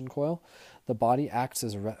induction coil. The body acts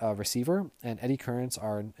as a receiver, and eddy currents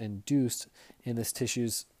are induced in the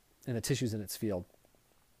tissues in its field.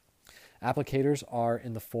 Applicators are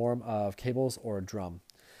in the form of cables or a drum.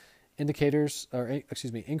 Increased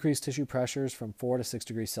tissue pressures from 4 to 6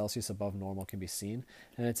 degrees Celsius above normal can be seen,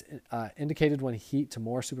 and it's indicated when heat to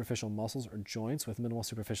more superficial muscles or joints with minimal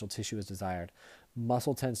superficial tissue is desired.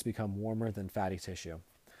 Muscle tends to become warmer than fatty tissue.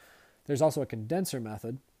 There's also a condenser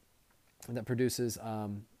method that produces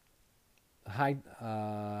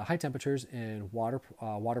high temperatures in water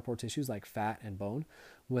pore tissues like fat and bone,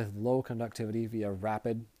 with low conductivity via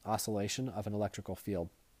rapid oscillation of an electrical field.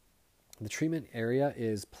 The treatment area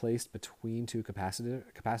is placed between two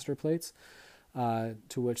capacitor plates,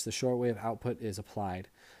 to which the shortwave output is applied.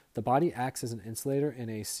 The body acts as an insulator in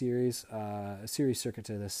a series circuit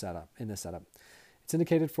in this setup. It's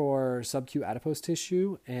indicated for subacute adipose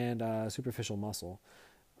tissue and superficial muscle.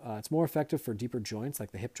 It's more effective for deeper joints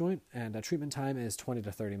like the hip joint, and treatment time is 20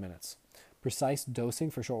 to 30 minutes. Precise dosing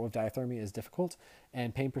for shortwave diathermy is difficult,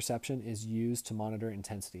 and pain perception is used to monitor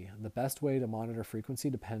intensity. The best way to monitor frequency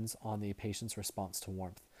depends on the patient's response to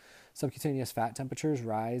warmth. Subcutaneous fat temperatures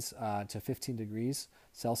rise to 15 degrees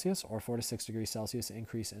Celsius or 4 to 6 degrees Celsius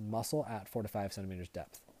increase in muscle at 4 to 5 centimeters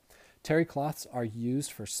depth. Terry cloths are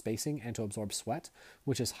used for spacing and to absorb sweat,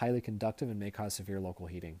 which is highly conductive and may cause severe local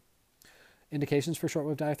heating. Indications for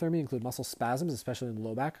shortwave diathermy include muscle spasms, especially in the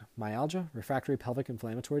low back, myalgia, refractory pelvic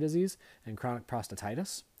inflammatory disease, and chronic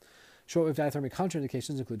prostatitis. Shortwave diathermy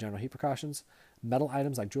contraindications include general heat precautions, metal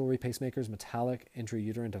items like jewelry, pacemakers, metallic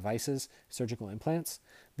intrauterine devices, surgical implants.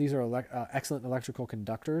 These are excellent electrical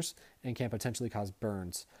conductors and can potentially cause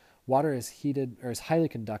burns. Water is highly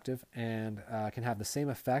conductive and can have the same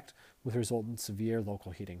effect with resultant severe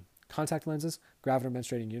local heating. Contact lenses, gravitor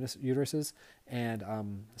menstruating uteruses, and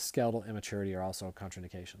skeletal immaturity are also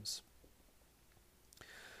contraindications.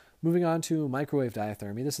 Moving on to microwave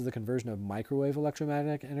diathermy. This is the conversion of microwave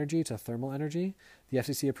electromagnetic energy to thermal energy. The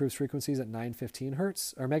FCC approves frequencies at 915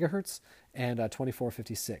 megahertz and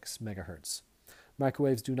 2456 megahertz.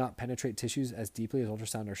 Microwaves do not penetrate tissues as deeply as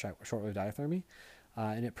ultrasound or shortwave diathermy,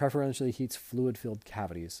 and it preferentially heats fluid-filled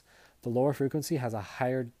cavities. The lower frequency has a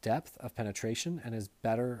higher depth of penetration and is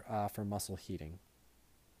better for muscle heating.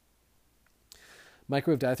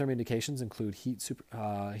 Microwave diathermy indications include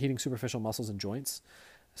heating superficial muscles and joints,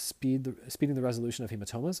 speeding the resolution of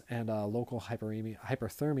hematomas, and local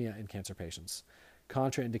hyperthermia in cancer patients.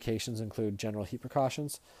 Contraindications include general heat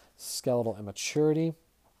precautions, skeletal immaturity,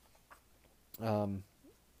 and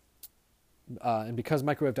because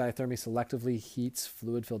microwave diathermy selectively heats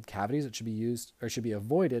fluid-filled cavities, it should be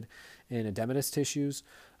avoided in edematous tissues,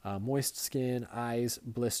 moist skin, eyes,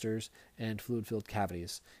 blisters, and fluid-filled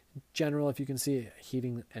cavities. In general, if you can see,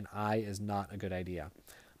 heating an eye is not a good idea.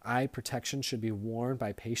 Eye protection should be worn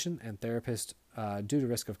by patient and therapist due to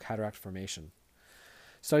risk of cataract formation.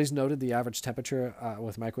 Studies noted the average temperature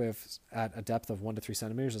with microwaves at a depth of 1 to 3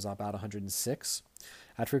 centimeters is about 106.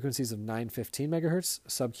 At frequencies of 915 megahertz,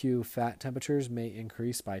 sub-Q fat temperatures may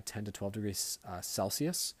increase by 10 to 12 degrees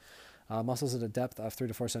Celsius. Muscles at a depth of 3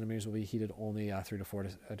 to 4 centimeters will be heated only 3 to 4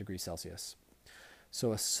 degrees Celsius.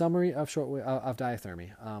 So a summary of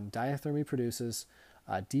diathermy. Diathermy produces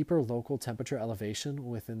a deeper local temperature elevation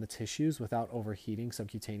within the tissues without overheating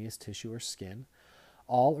subcutaneous tissue or skin.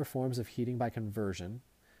 All are forms of heating by conversion.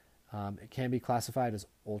 It can be classified as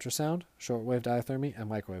ultrasound, shortwave diathermy, and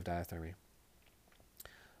microwave diathermy.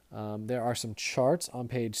 There are some charts on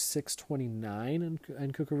page 629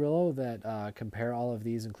 in Cucurullo that compare all of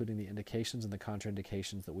these, including the indications and the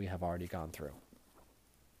contraindications that we have already gone through.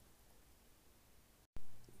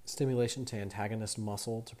 Stimulation to antagonist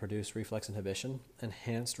muscle to produce reflex inhibition.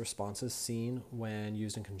 Enhanced responses seen when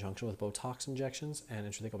used in conjunction with Botox injections and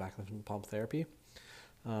intrathecal baclofen pump therapy.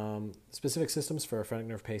 Specific systems for phrenic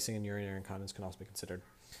nerve pacing and urinary incontinence can also be considered.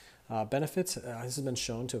 Benefits, this has been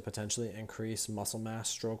shown to potentially increase muscle mass,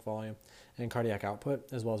 stroke volume, and cardiac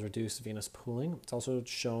output, as well as reduce venous pooling. It's also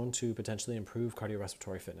shown to potentially improve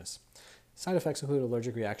cardiorespiratory fitness. Side effects include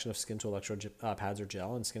allergic reaction of skin to electrode pads or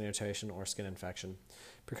gel, and skin irritation or skin infection.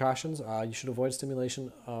 Precautions, you should avoid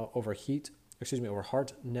stimulation over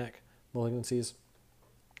heart, neck, malignancies,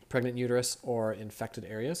 pregnant uterus, or infected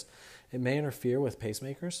areas. It may interfere with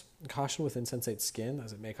pacemakers. Caution with insensate skin,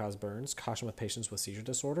 as it may cause burns. Caution with patients with seizure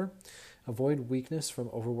disorder. Avoid weakness from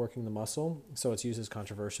overworking the muscle, so its use is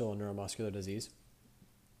controversial in neuromuscular disease.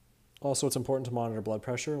 Also, it's important to monitor blood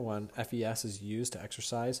pressure when FES is used to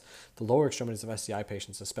exercise the lower extremities of SCI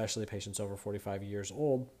patients, especially patients over 45 years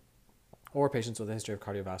old or patients with a history of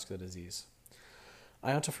cardiovascular disease.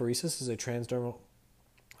 Iontophoresis is a transdermal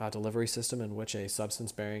delivery system in which a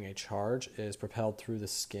substance bearing a charge is propelled through the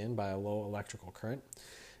skin by a low electrical current.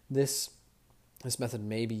 This method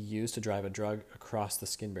may be used to drive a drug across the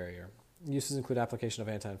skin barrier. Uses include application of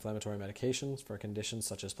anti-inflammatory medications for conditions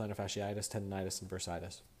such as plantar fasciitis, tendinitis, and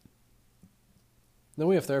bursitis. Then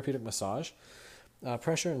we have therapeutic massage.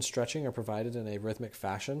 Pressure and stretching are provided in a rhythmic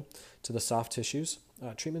fashion to the soft tissues.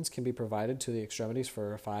 Treatments can be provided to the extremities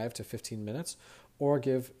for 5 to 15 minutes or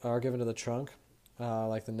are given to the trunk,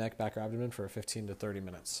 like the neck, back, or abdomen, for 15 to 30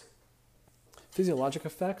 minutes. Physiologic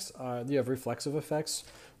effects, you have reflexive effects,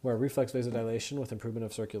 where reflex vasodilation with improvement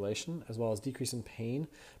of circulation, as well as decrease in pain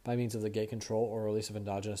by means of the gate control or release of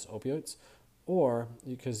endogenous opioids, or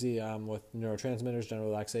you can see with neurotransmitters, general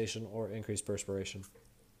relaxation, or increased perspiration.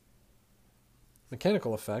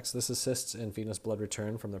 Mechanical effects, this assists in venous blood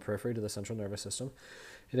return from the periphery to the central nervous system.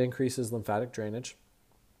 It increases lymphatic drainage.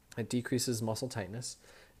 It decreases muscle tightness.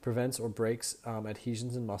 It prevents or breaks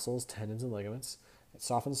adhesions in muscles, tendons, and ligaments. It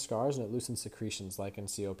softens scars, and it loosens secretions like in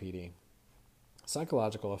COPD.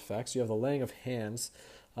 Psychological effects, you have the laying of hands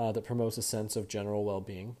that promotes a sense of general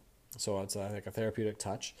well-being. So it's like a therapeutic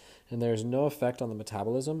touch. And there's no effect on the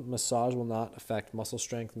metabolism. Massage will not affect muscle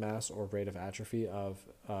strength, mass, or rate of atrophy of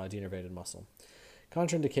denervated muscle.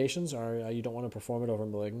 Contraindications are you don't want to perform it over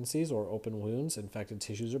malignancies or open wounds, infected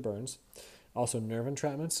tissues, or burns. Also, nerve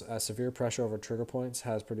entrapments. Severe pressure over trigger points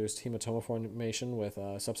has produced hematoma formation with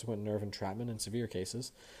subsequent nerve entrapment in severe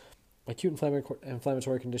cases. Acute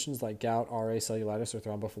inflammatory conditions like gout, RA, cellulitis, or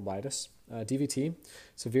thrombophlebitis. DVT,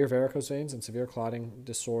 severe varicose veins, and severe clotting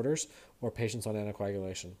disorders, or patients on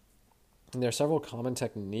anticoagulation. And there are several common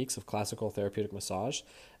techniques of classical therapeutic massage.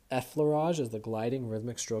 Effleurage is the gliding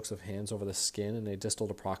rhythmic strokes of hands over the skin in a distal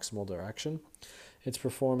to proximal direction. It's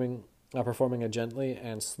performing it gently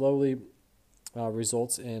and slowly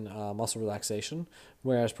results in muscle relaxation,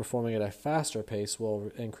 whereas performing at a faster pace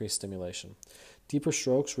will increase stimulation. Deeper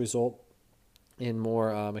strokes result in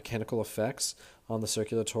more mechanical effects on the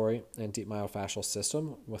circulatory and deep myofascial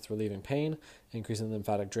system, with relieving pain, increasing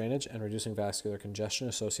lymphatic drainage, and reducing vascular congestion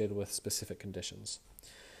associated with specific conditions.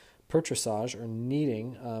 Pertrissage, or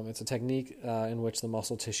kneading, it's a technique in which the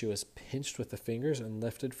muscle tissue is pinched with the fingers and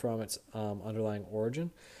lifted from its underlying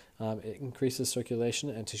origin. It increases circulation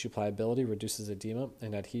and tissue pliability, reduces edema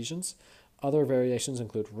and adhesions. Other variations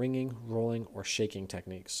include ringing, rolling, or shaking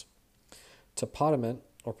techniques. Tapotement,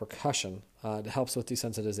 or percussion, it helps with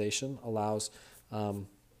desensitization, allows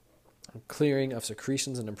clearing of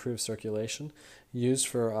secretions and improves circulation, used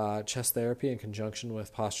for chest therapy in conjunction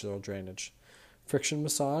with postural drainage. Friction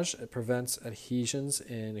massage, it prevents adhesions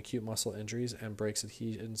in acute muscle injuries and breaks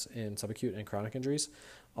adhesions in subacute and chronic injuries.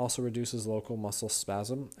 Also reduces local muscle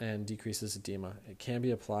spasm and decreases edema. It can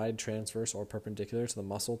be applied transverse or perpendicular to the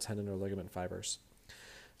muscle, tendon, or ligament fibers.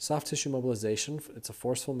 Soft tissue mobilization, it's a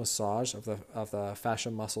forceful massage of the fascia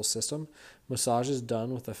muscle system. Massage is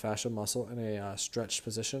done with the fascia muscle in a stretched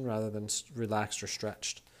position rather than relaxed or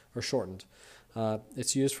stretched or shortened.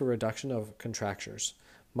 It's used for reduction of contractures.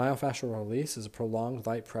 Myofascial release is a prolonged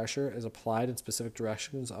light pressure is applied in specific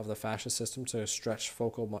directions of the fascia system to stretch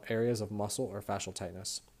focal areas of muscle or fascial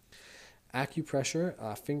tightness.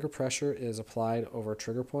 Acupressure, finger pressure is applied over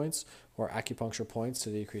trigger points or acupuncture points to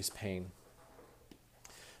decrease pain.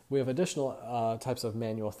 We have additional types of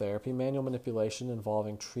manual therapy. Manual manipulation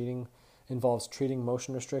involves treating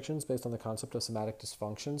motion restrictions based on the concept of somatic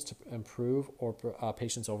dysfunctions to improve or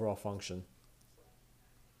patient's overall function.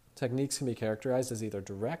 Techniques can be characterized as either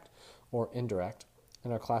direct or indirect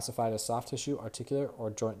and are classified as soft tissue, articular,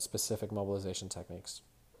 or joint-specific mobilization techniques.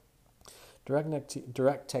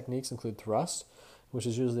 Direct techniques include thrust, which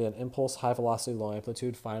is usually an impulse, high velocity, low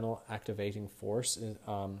amplitude. Final activating force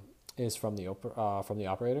is from the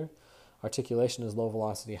operator. Articulation is low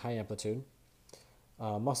velocity, high amplitude.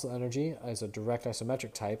 Muscle energy is a direct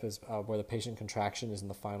isometric type, where the patient contraction is in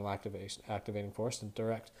the final activating force. And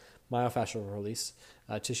direct myofascial release,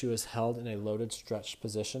 tissue is held in a loaded, stretched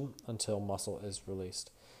position until muscle is released.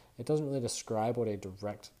 It doesn't really describe what a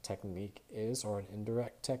direct technique is or an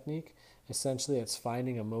indirect technique. Essentially, it's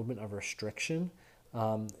finding a movement of restriction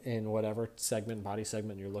in whatever body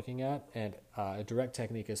segment you're looking at, and a direct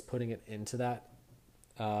technique is putting it into that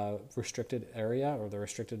restricted area or the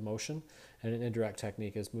restricted motion, and an indirect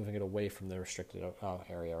technique is moving it away from the restricted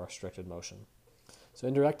area or restricted motion. So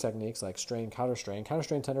indirect techniques like strain, counterstrain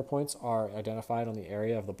tender points are identified on the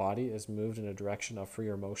area of the body as moved in a direction of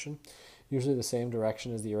freer motion, usually the same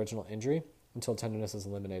direction as the original injury, until tenderness is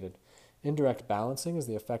eliminated. Indirect balancing is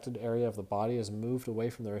the affected area of the body is moved away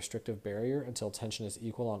from the restrictive barrier until tension is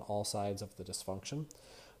equal on all sides of the dysfunction.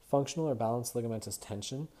 Functional or balanced ligamentous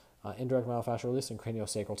tension, indirect myofascial release, and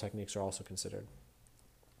craniosacral techniques are also considered.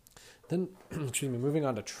 Then, moving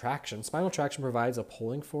on to traction. Spinal traction provides a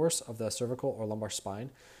pulling force of the cervical or lumbar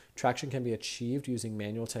spine. Traction can be achieved using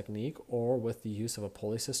manual technique or with the use of a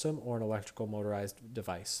pulley system or an electrical motorized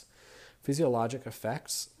device. Physiologic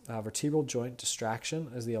effects. Vertebral joint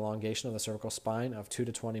distraction is the elongation of the cervical spine of 2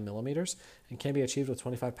 to 20 millimeters and can be achieved with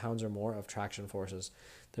 25 pounds or more of traction forces.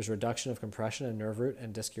 There's reduction of compression and nerve root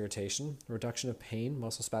and disc irritation, reduction of pain,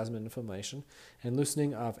 muscle spasm and inflammation, and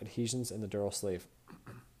loosening of adhesions in the dural sleeve.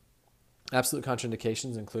 Absolute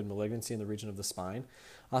contraindications include malignancy in the region of the spine,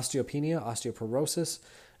 osteopenia, osteoporosis,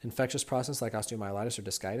 infectious process like osteomyelitis or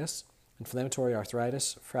discitis, inflammatory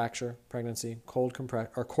arthritis, fracture, pregnancy, cord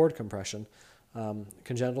compression,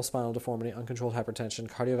 congenital spinal deformity, uncontrolled hypertension,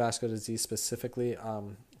 cardiovascular disease, specifically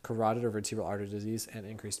carotid or vertebral artery disease, and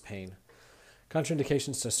increased pain.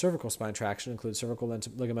 Contraindications to cervical spine traction include cervical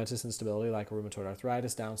ligamentous instability like rheumatoid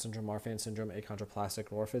arthritis, Down syndrome, Marfan syndrome, achondroplastic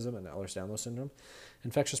dwarfism, and Ehlers-Danlos syndrome.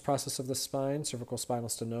 Infectious process of the spine, cervical spinal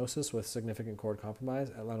stenosis with significant cord compromise,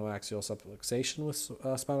 atlantoaxial subluxation with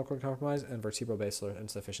spinal cord compromise, and vertebrobasilar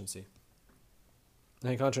insufficiency.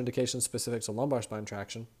 And contraindications specific to lumbar spine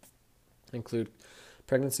traction include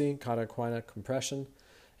pregnancy, cauda equina compression,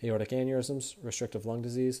 aortic aneurysms, restrictive lung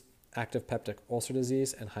disease, active peptic ulcer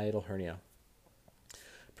disease, and hiatal hernia.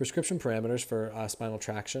 Prescription parameters for spinal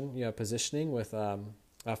traction. You have positioning with,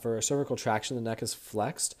 for cervical traction, the neck is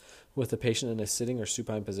flexed with the patient in a sitting or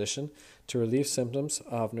supine position. To relieve symptoms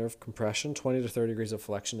of nerve compression, 20 to 30 degrees of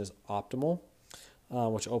flexion is optimal,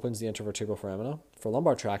 which opens the intervertebral foramina. For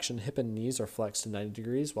lumbar traction, hip and knees are flexed to 90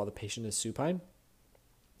 degrees while the patient is supine.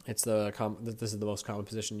 This is the most common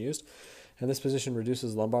position used. And this position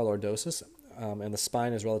reduces lumbar lordosis, and the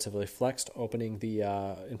spine is relatively flexed, opening the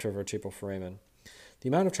intervertebral foramen. The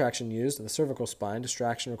amount of traction used in the cervical spine,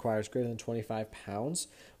 distraction requires greater than 25 pounds.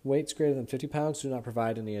 Weights greater than 50 pounds do not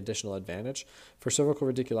provide any additional advantage. For cervical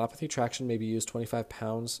radiculopathy, traction may use 25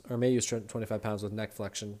 pounds with neck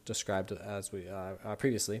flexion described as we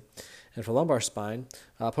previously. And for lumbar spine,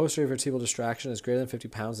 posterior vertebral distraction is greater than 50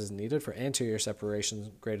 pounds is needed. For anterior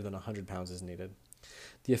separation, greater than 100 pounds is needed.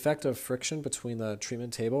 The effect of friction between the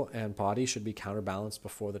treatment table and body should be counterbalanced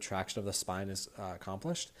before the traction of the spine is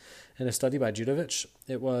accomplished. In a study by Judovich,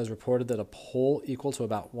 it was reported that a pull equal to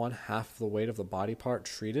about 1/2 the weight of the body part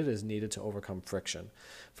treated is needed to overcome friction.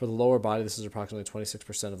 For the lower body, this is approximately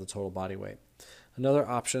 26% of the total body weight. Another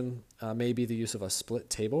option may be the use of a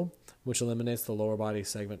split table, which eliminates the lower body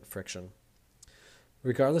segment friction.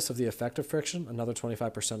 Regardless of the effect of friction, another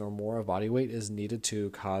 25% or more of body weight is needed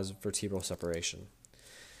to cause vertebral separation.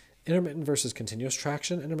 Intermittent versus continuous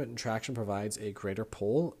traction. Intermittent traction provides a greater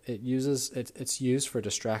pull. It's used for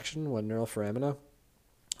distraction when neural foramina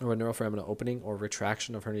opening or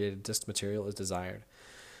retraction of herniated disc material is desired.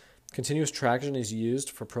 Continuous traction is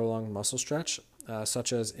used for prolonged muscle stretch,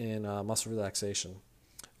 such as in muscle relaxation.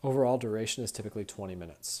 Overall duration is typically 20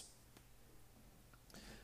 minutes.